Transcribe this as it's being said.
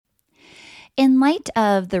In light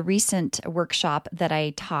of the recent workshop that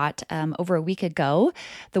I taught over a week ago,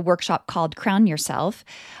 the workshop called Crown Yourself,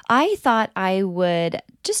 I thought I would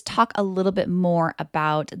just talk a little bit more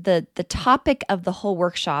about the topic of the whole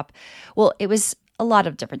workshop. Well, it was a lot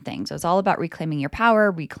of different things. It was all about reclaiming your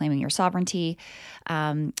power, reclaiming your sovereignty,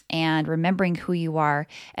 and remembering who you are,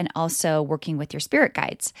 and also working with your spirit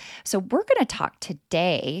guides. So we're going to talk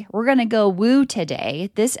today. We're going to go woo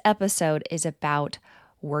today. This episode is about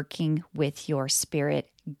working with your spirit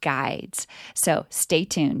guides. So stay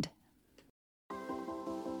tuned.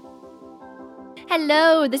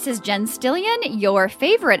 Hello, this is Jen Stillion, your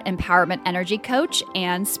favorite empowerment energy coach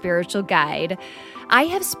and spiritual guide. I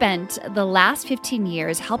have spent the last 15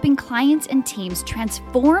 years helping clients and teams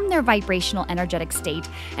transform their vibrational energetic state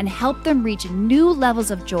and help them reach new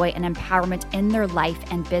levels of joy and empowerment in their life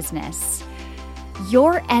and business.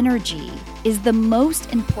 Your energy is the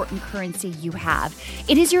most important currency you have.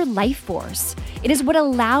 It is your life force. It is what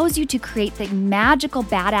allows you to create the magical,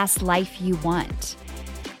 badass life you want.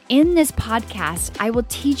 In this podcast, I will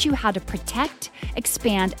teach you how to protect,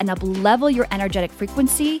 expand, and up-level your energetic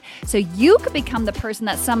frequency so you can become the person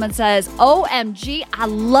that someone says, OMG, I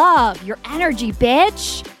love your energy,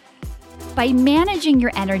 bitch. By managing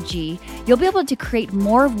your energy, you'll be able to create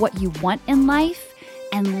more of what you want in life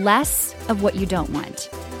and less of what you don't want.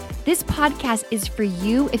 This podcast is for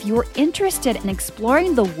you if you're interested in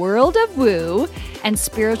exploring the world of woo and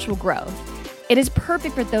spiritual growth. It is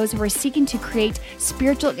perfect for those who are seeking to create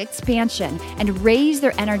spiritual expansion and raise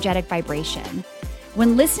their energetic vibration.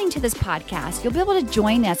 When listening to this podcast, you'll be able to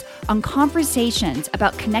join us on conversations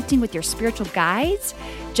about connecting with your spiritual guides,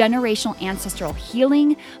 generational ancestral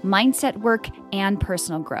healing, mindset work, and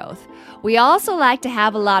personal growth. We also like to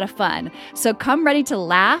have a lot of fun, so come ready to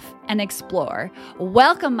laugh and explore.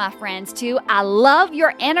 Welcome, my friends, to I Love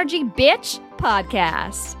Your Energy, Bitch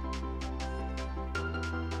podcast.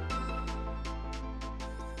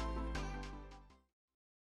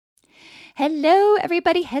 Hello,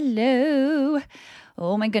 everybody. Hello.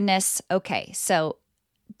 Oh my goodness. Okay, so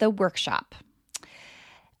the workshop.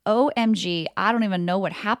 OMG, I don't even know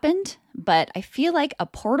what happened, but I feel like a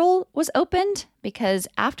portal was opened because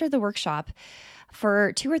after the workshop,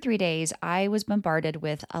 for 2 or 3 days, I was bombarded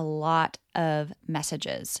with a lot of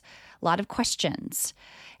messages, a lot of questions.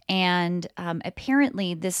 And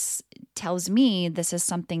apparently this tells me this is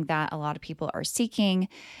something that a lot of people are seeking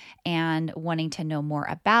and wanting to know more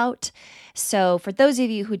about. So for those of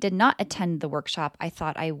you who did not attend the workshop, I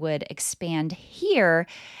thought I would expand here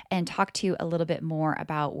and talk to you a little bit more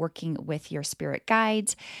about working with your spirit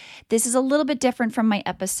guides. This is a little bit different from my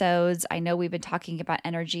episodes. I know we've been talking about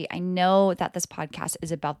energy. I know that this podcast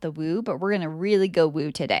is about the woo, but we're going to really go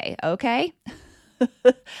woo today, okay?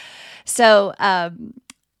 So,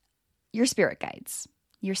 your spirit guides.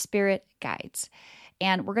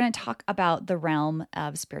 And we're going to talk about the realm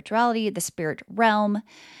of spirituality, the spirit realm.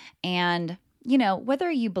 And,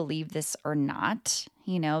 whether you believe this or not,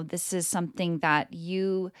 this is something that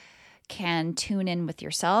you can tune in with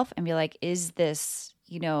yourself and be like, is this,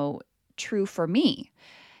 true for me?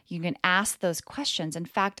 You can ask those questions. In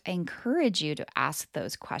fact, I encourage you to ask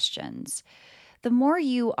those questions. The more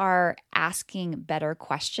you are asking better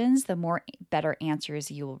questions, the more better answers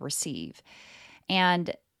you will receive.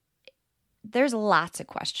 And there's lots of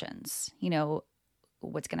questions.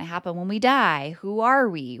 What's going to happen when we die? Who are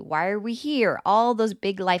we? Why are we here? All those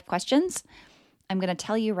big life questions. I'm going to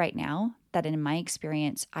tell you right now that in my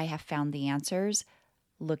experience, I have found the answers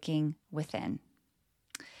looking within.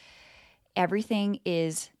 Everything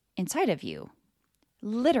is inside of you.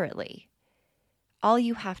 Literally. All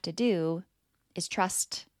you have to do is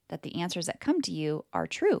trust that the answers that come to you are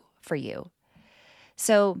true for you.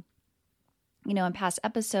 So, in past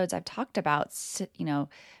episodes, I've talked about,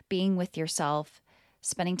 being with yourself,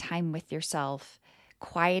 spending time with yourself,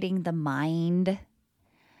 quieting the mind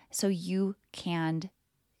so you can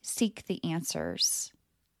seek the answers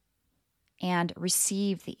and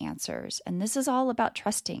receive the answers. And this is all about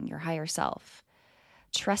trusting your higher self,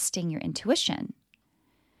 trusting your intuition.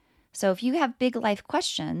 So if you have big life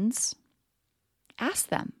questions, ask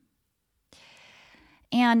them.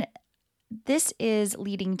 And this is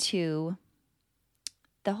leading to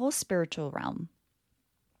the whole spiritual realm.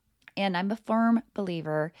 And I'm a firm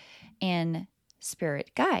believer in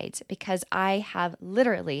spirit guides because I have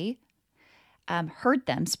literally heard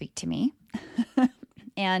them speak to me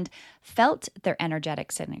and felt their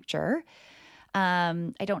energetic signature.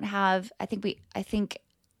 I think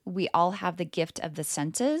we all have the gift of the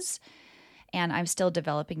senses, and I'm still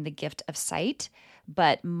developing the gift of sight.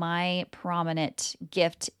 But my prominent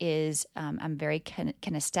gift is I'm very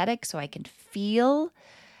kinesthetic, so I can feel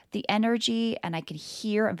the energy and I can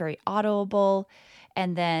hear. I'm very audible.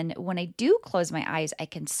 And then when I do close my eyes, I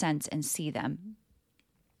can sense and see them.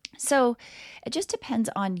 So it just depends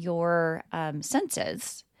on your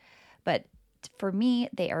senses. But for me,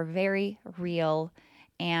 they are very real.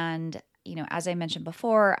 And, as I mentioned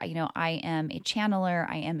before, I am a channeler,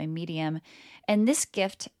 I am a medium. And this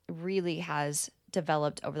gift really has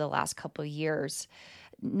developed over the last couple of years,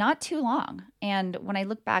 not too long. And when I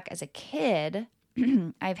look back as a kid,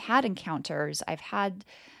 I've had encounters, I've had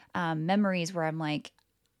memories where I'm like,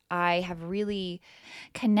 I have really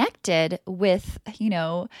connected with,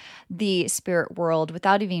 the spirit world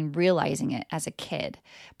without even realizing it as a kid.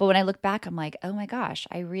 But when I look back, I'm like, oh my gosh,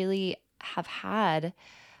 I really have had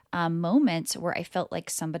moments where I felt like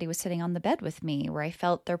somebody was sitting on the bed with me, where I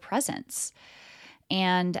felt their presence.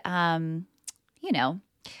 And, and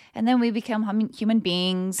then we become human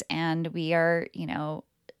beings and we are,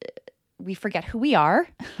 we forget who we are,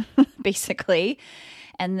 basically.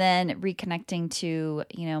 And then reconnecting to,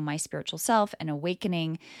 my spiritual self and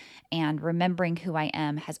awakening and remembering who I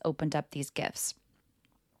am has opened up these gifts.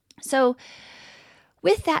 So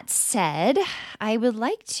with that said, I would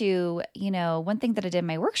like to, one thing that I did in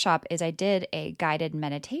my workshop is I did a guided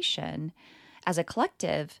meditation as a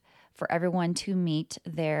collective for everyone to meet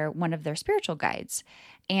one of their spiritual guides.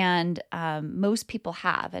 And most people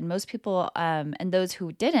have, and most people, and those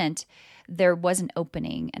who didn't, there was an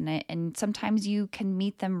opening, and sometimes you can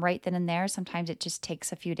meet them right then and there. Sometimes it just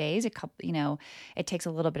takes a few days. It takes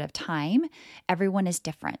a little bit of time. Everyone is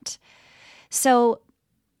different. So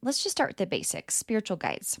let's just start with the basics: spiritual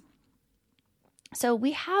guides. So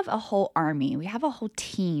we have a whole army. We have a whole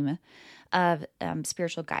team of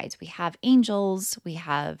spiritual guides. We have angels. We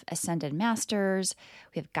have ascended masters.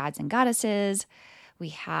 We have gods and goddesses. We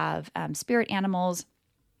have spirit animals.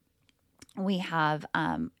 We have,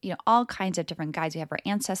 all kinds of different guides. We have our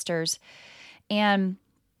ancestors, and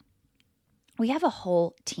we have a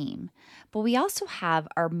whole team. But we also have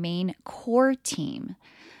our main core team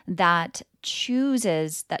that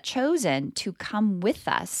chosen to come with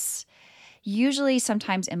us, usually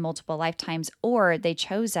sometimes in multiple lifetimes, or they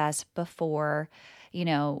chose us before,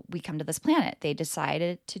 we come to this planet. They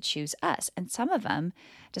decided to choose us. And some of them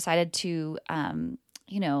decided to,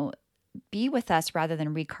 be with us rather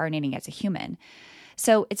than reincarnating as a human.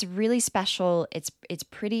 So it's really special. It's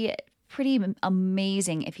pretty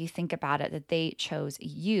amazing if you think about it, that they chose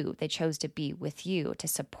you. They chose to be with you, to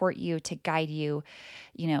support you, to guide you,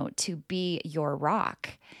 to be your rock,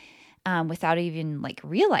 without even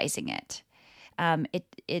realizing it.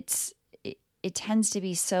 It tends to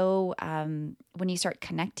be so, when you start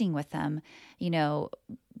connecting with them,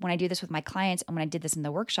 when I do this with my clients and when I did this in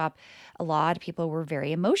the workshop, a lot of people were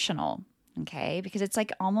very emotional, okay? Because it's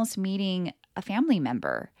like almost meeting a family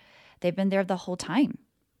member. They've been there the whole time.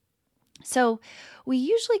 So we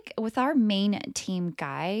usually, with our main team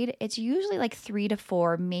guide, it's usually 3 to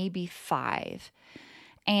 4, maybe 5.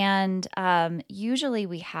 And usually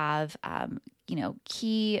we have,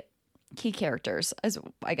 key characters, as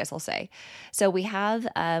I guess I'll say. So we have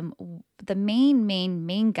the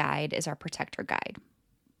main guide is our protector guide.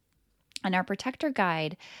 And our protector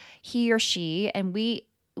guide, he or she, and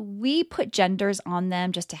we put genders on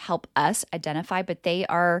them just to help us identify, but they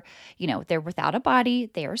are, they're without a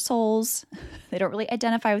body, they are souls. They don't really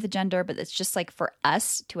identify with a gender, but it's just for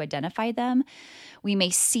us to identify them. We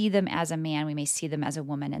may see them as a man, we may see them as a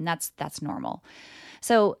woman, and that's normal.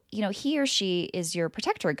 So, he or she is your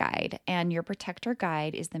protector guide, and your protector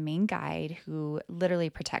guide is the main guide who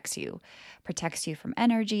literally protects you from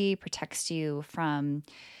energy, protects you from,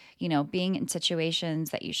 being in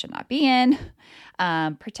situations that you should not be in,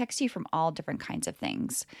 protects you from all different kinds of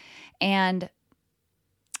things. And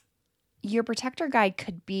your protector guide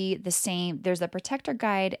could be the same. There's a protector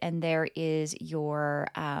guide and there is your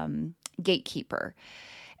gatekeeper.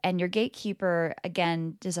 And your gatekeeper,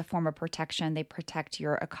 again, is a form of protection. They protect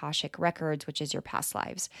your Akashic records, which is your past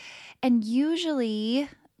lives. And usually,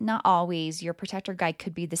 not always, your protector guide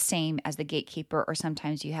could be the same as the gatekeeper, or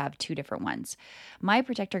sometimes you have 2 different ones. My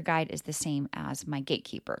protector guide is the same as my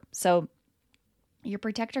gatekeeper. So your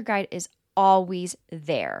protector guide is always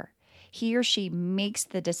there. He or she makes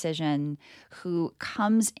the decision, who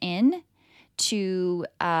comes in to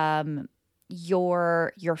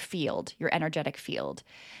your field, your energetic field.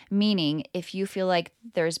 Meaning, if you feel like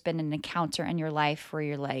there's been an encounter in your life where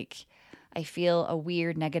you're like, I feel a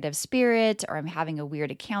weird negative spirit, or I'm having a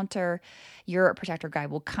weird encounter, your protector guide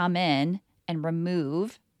will come in and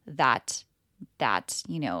remove that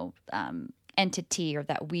entity or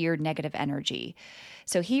that weird negative energy.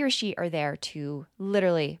 So he or she are there to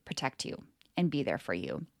literally protect you and be there for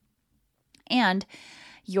you. And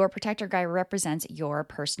Your protector guide represents your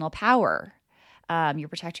personal power. Your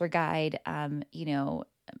protector guide,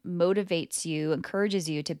 motivates you, encourages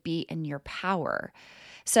you to be in your power.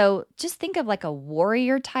 So just think of like a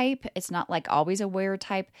warrior type. It's not like always a warrior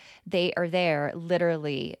type. They are there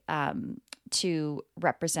literally to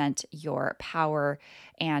represent your power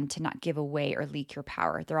and to not give away or leak your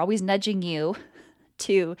power. They're always nudging you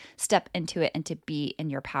to step into it and to be in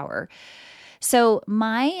your power. So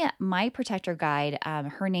my protector guide,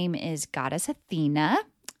 her name is Goddess Athena,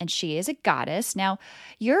 and she is a goddess. Now,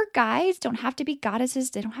 your guides don't have to be goddesses.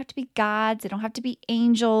 They don't have to be gods. They don't have to be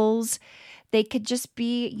angels. They could just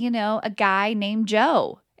be, a guy named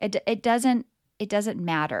Joe. It doesn't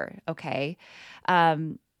matter, okay?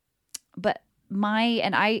 But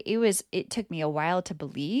it took me a while to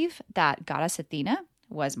believe that Goddess Athena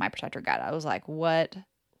was my protector guide. I was like, what?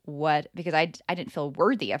 Because I didn't feel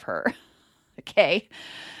worthy of her. Okay.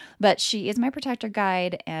 But she is my protector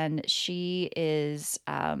guide, and she is,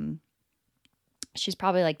 she's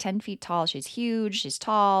probably like 10 feet tall. She's huge. She's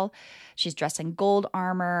tall. She's dressed in gold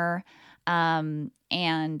armor.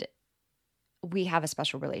 And we have a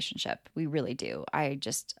special relationship. We really do. I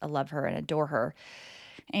love her and adore her.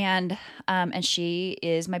 And she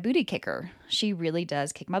is my booty kicker. She really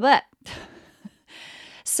does kick my butt.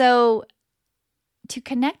 So to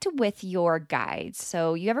connect with your guides,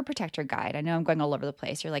 so you have a protector guide. I know I'm going all over the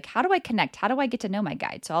place. You're like, how do I connect? How do I get to know my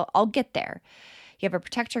guide? So I'll get there. You have a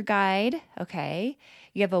protector guide, okay?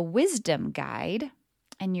 You have a wisdom guide,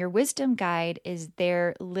 and your wisdom guide is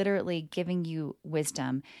there literally giving you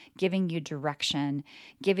wisdom, giving you direction,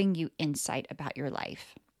 giving you insight about your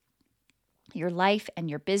life and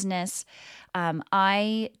your business.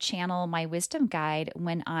 I channel my wisdom guide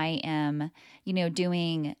when I am,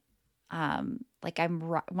 doing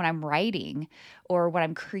when I'm writing or when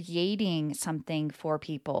I'm creating something for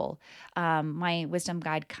people. My wisdom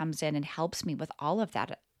guide comes in and helps me with all of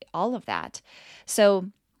that. So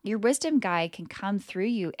your wisdom guide can come through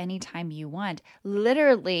you anytime you want.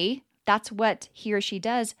 Literally, that's what he or she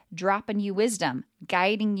does, dropping you wisdom,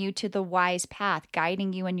 guiding you to the wise path,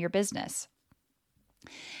 guiding you in your business.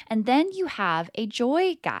 And then you have a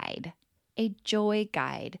joy guide.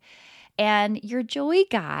 And your joy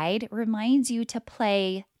guide reminds you to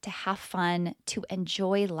play, to have fun, to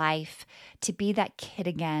enjoy life, to be that kid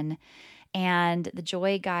again. And the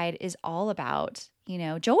joy guide is all about,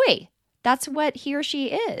 joy. That's what he or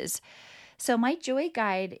she is. So my joy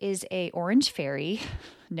guide is a orange fairy.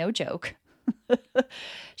 No joke.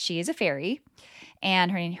 She is a fairy,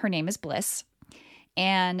 and her name is Bliss.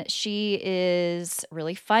 And she is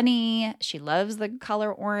really funny. She loves the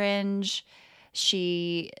color orange.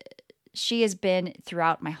 She has been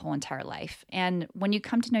throughout my whole entire life. And when you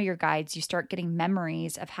come to know your guides, you start getting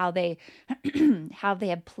memories of how they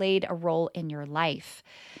have played a role in your life.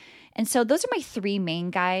 And so those are my three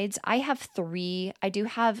main guides. I have three. I do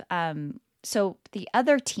have so the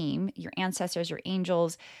other team, your ancestors, your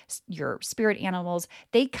angels, your spirit animals,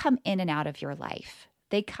 they come in and out of your life.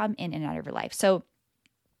 So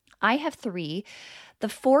I have three. The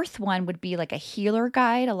fourth one would be like a healer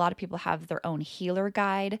guide. A lot of people have their own healer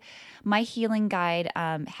guide. My healing guide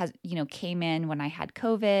came in when I had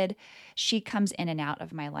COVID. She comes in and out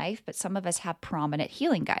of my life, but some of us have prominent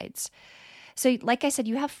healing guides. So like I said,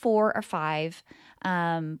 you have 4 or 5,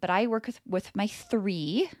 but I work with my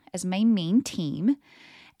 3 as my main team.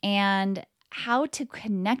 And how to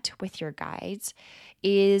connect with your guides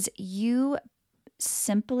is you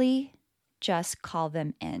simply just call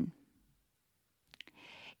them in.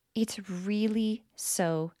 It's really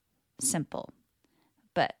so simple.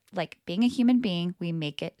 But like being a human being, we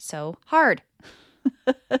make it so hard.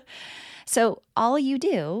 So all you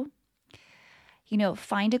do,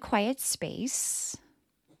 find a quiet space,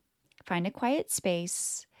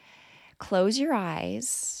 close your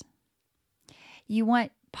eyes. You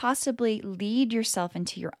want possibly lead yourself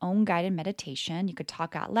into your own guided meditation. You could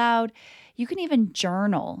talk out loud. You can even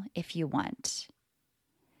journal if you want.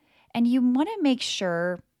 And you want to make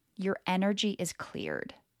sure your energy is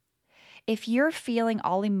cleared. If you're feeling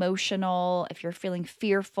all emotional, if you're feeling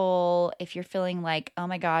fearful, if you're feeling like, oh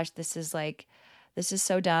my gosh, this is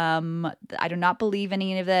so dumb. I do not believe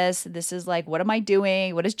any of this. This is like, what am I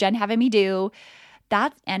doing? What is Jen having me do?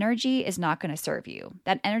 That energy is not going to serve you.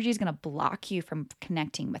 That energy is going to block you from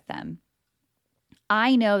connecting with them.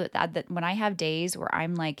 I know that when I have days where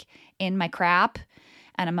I'm like in my crap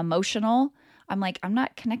and I'm emotional, I'm like, I'm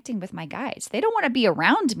not connecting with my guides. They don't want to be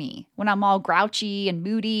around me when I'm all grouchy and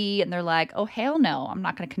moody and they're like, oh, hell no, I'm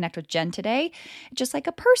not going to connect with Jen today. Just like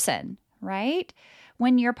a person, right?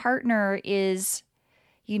 When your partner is,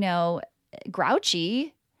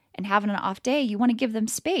 grouchy, and having an off day, you want to give them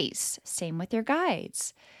space. Same with your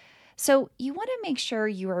guides. So you want to make sure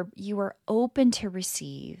you are open to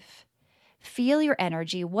receive. Feel your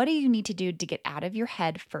energy. What do you need to do to get out of your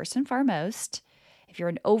head first and foremost? If you're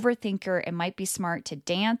an overthinker, it might be smart to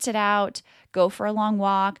dance it out, go for a long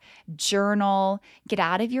walk, journal, get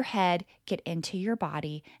out of your head, get into your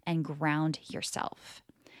body, and ground yourself.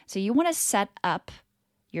 So you want to set up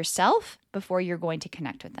yourself before you're going to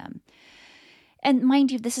connect with them. And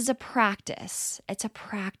mind you, this is a practice. It's a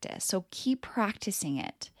practice. So keep practicing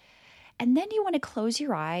it. And then you want to close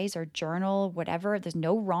your eyes or journal, whatever. There's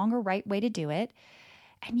no wrong or right way to do it.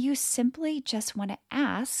 And you simply just want to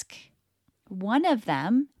ask one of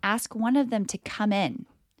them to come in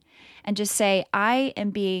and just say, I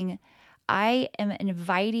am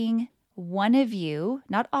inviting one of you,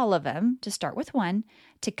 not all of them, to start with one,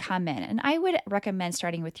 to come in. And I would recommend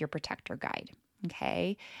starting with your protector guide.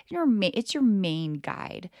 Okay. It's your main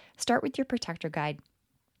guide. Start with your protector guide.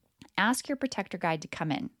 Ask your protector guide to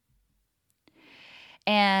come in.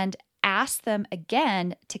 And ask them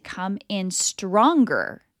again to come in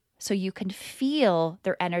stronger so you can feel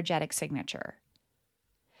their energetic signature.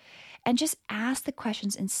 And just ask the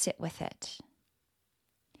questions and sit with it.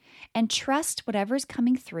 And trust whatever's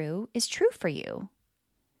coming through is true for you.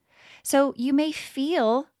 So you may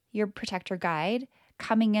feel your protector guide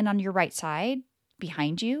coming in on your right side,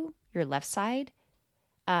 behind you, your left side,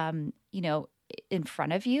 in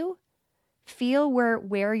front of you. Feel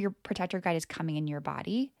where your protector guide is coming in your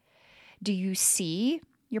body. Do you see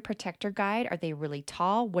your protector guide? Are they really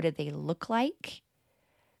tall? What do they look like?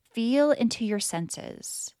 Feel into your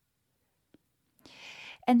senses.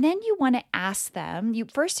 And then you want to ask them,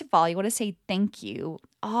 first of all, you want to say thank you.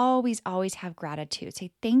 Always, always have gratitude.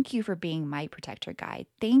 Say thank you for being my protector guide.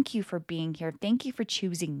 Thank you for being here. Thank you for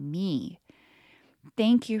choosing me.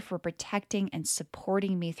 Thank you for protecting and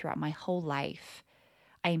supporting me throughout my whole life.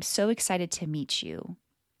 I am so excited to meet you.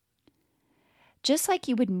 Just like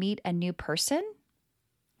you would meet a new person,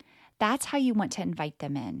 that's how you want to invite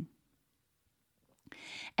them in.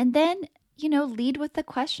 And then, lead with the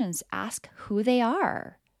questions. Ask who they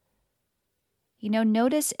are.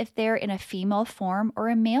 Notice if they're in a female form or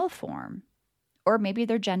a male form, or maybe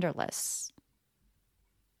they're genderless.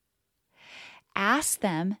 Ask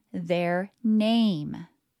them their name.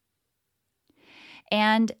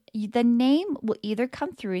 And the name will either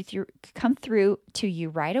come through to you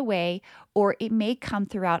right away, or it may come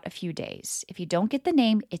throughout a few days. If you don't get the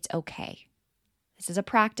name, it's okay. This is a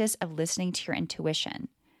practice of listening to your intuition.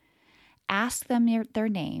 Ask them their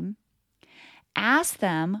name. Ask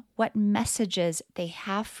them what messages they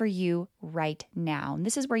have for you right now. And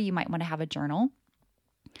this is where you might want to have a journal.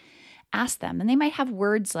 Ask them, and they might have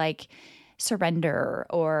words like surrender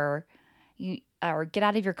or get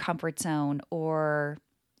out of your comfort zone, or,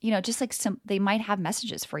 just like they might have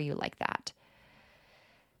messages for you like that.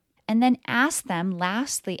 And then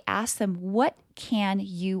lastly, ask them, what can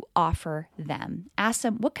you offer them? Ask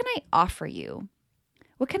them, what can I offer you?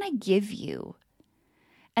 What can I give you?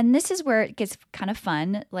 And this is where it gets kind of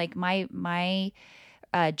fun. Like my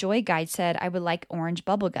joy guide said, I would like orange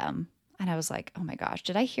bubble gum. And I was like, oh my gosh,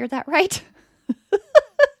 did I hear that right?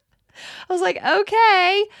 I was like,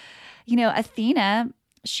 okay. Athena,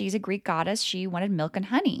 she's a Greek goddess. She wanted milk and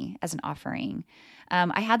honey as an offering.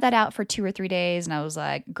 I had that out for 2 or 3 days, and I was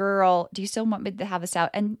like, girl, do you still want me to have this out?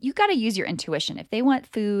 And you got to use your intuition. If they want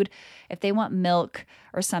food, if they want milk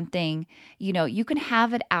or something, you can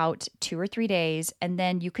have it out 2 or 3 days, and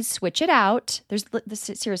then you could switch it out.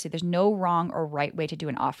 Seriously, there's no wrong or right way to do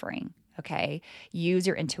an offering. Okay. Use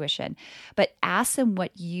your intuition, but ask them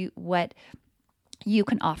what you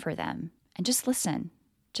can offer them, and just listen.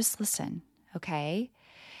 Okay.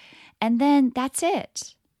 And then that's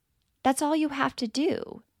it. That's all you have to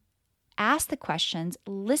do. Ask the questions,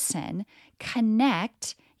 listen,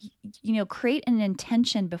 connect, create an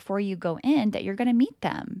intention before you go in that you're going to meet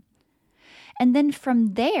them. And then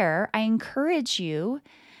from there, I encourage you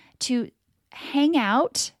to hang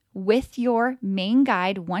out with your main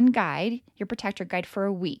guide, one guide, your protector guide, for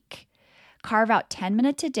a week. Carve out 10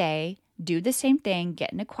 minutes a day, do the same thing,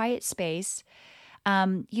 get in a quiet space.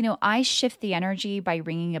 I shift the energy by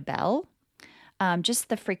ringing a bell. Just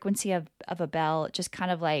the frequency of a bell just kind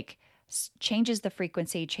of like changes the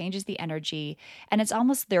frequency, changes the energy. And it's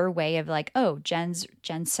almost their way of like, oh, Jen's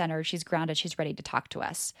centered, she's grounded, she's ready to talk to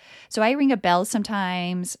us. So I ring a bell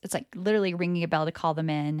sometimes. It's like literally ringing a bell to call them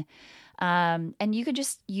in. And you could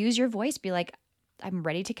just use your voice, be like, I'm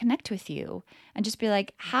ready to connect with you. And just be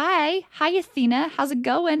like, hi, Athena, how's it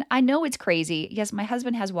going? I know it's crazy. Yes, my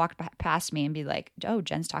husband has walked past me and be like, oh,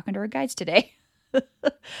 Jen's talking to her guides today.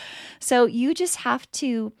 So you just have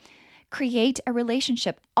to create a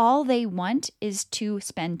relationship. All they want is to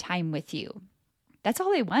spend time with you. That's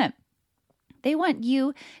all they want. They want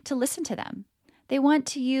you to listen to them. They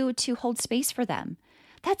want you to hold space for them.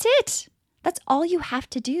 That's it. That's all you have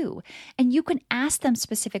to do. And you can ask them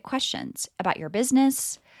specific questions about your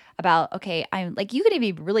business, about, okay, you could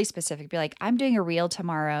even be really specific, be like, I'm doing a reel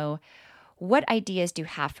tomorrow. What ideas do you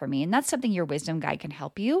have for me? And that's something your wisdom guide can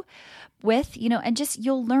help you with, and just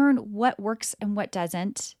you'll learn what works and what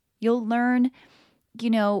doesn't. You'll learn,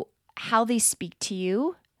 how they speak to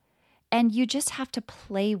you. And you just have to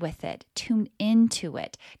play with it, tune into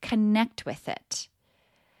it, connect with it.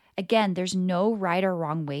 Again, there's no right or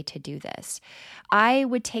wrong way to do this. I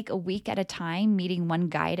would take a week at a time, meeting one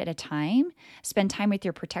guide at a time, spend time with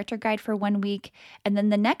your protector guide for 1 week, and then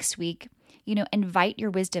the next week, invite your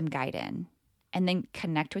wisdom guide in, and then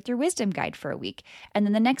connect with your wisdom guide for a week. And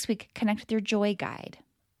then the next week, connect with your joy guide,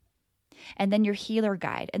 and then your healer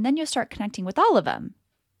guide, and then you'll start connecting with all of them.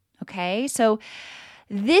 Okay, so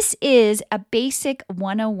this is a basic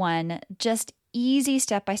 101, just easy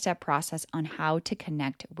step-by-step process on how to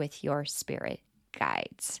connect with your spirit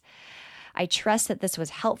guides. I trust that this was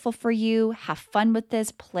helpful for you. Have fun with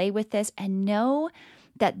this, play with this, and know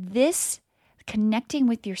that this connecting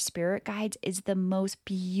with your spirit guides is the most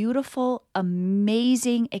beautiful,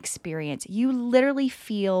 amazing experience. You literally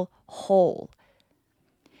feel whole.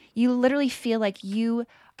 You literally feel like you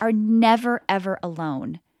are never, ever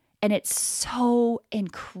alone. And it's so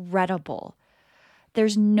incredible.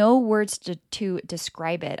 There's no words to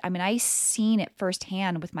describe it. I mean, I seen it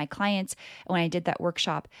firsthand with my clients when I did that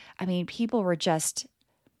workshop. I mean, people were just,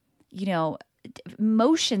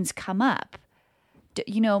 emotions come up,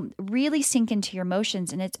 really sink into your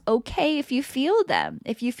emotions. And it's okay if you feel them,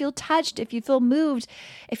 if you feel touched, if you feel moved,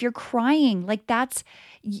 if you're crying, like that's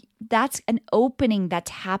an opening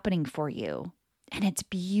that's happening for you. And it's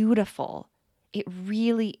beautiful. It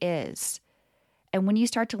really is. And when you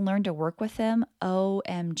start to learn to work with them,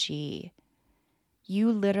 OMG,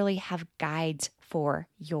 you literally have guides for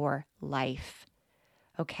your life.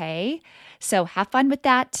 Okay? So have fun with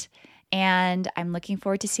that. And I'm looking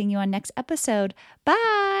forward to seeing you on next episode.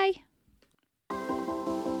 Bye.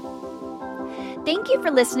 Thank you for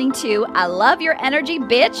listening to I Love Your Energy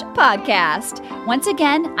Bitch podcast. Once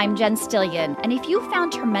again, I'm Jen Stillion. And if you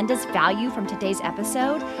found tremendous value from today's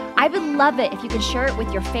episode, I would love it if you could share it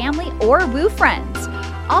with your family or woo friends.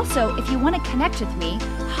 Also, if you want to connect with me,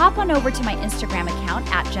 hop on over to my Instagram account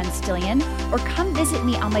 @JenStillion or come visit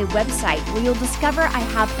me on my website where you'll discover I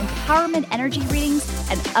have empowerment energy readings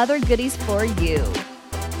and other goodies for you.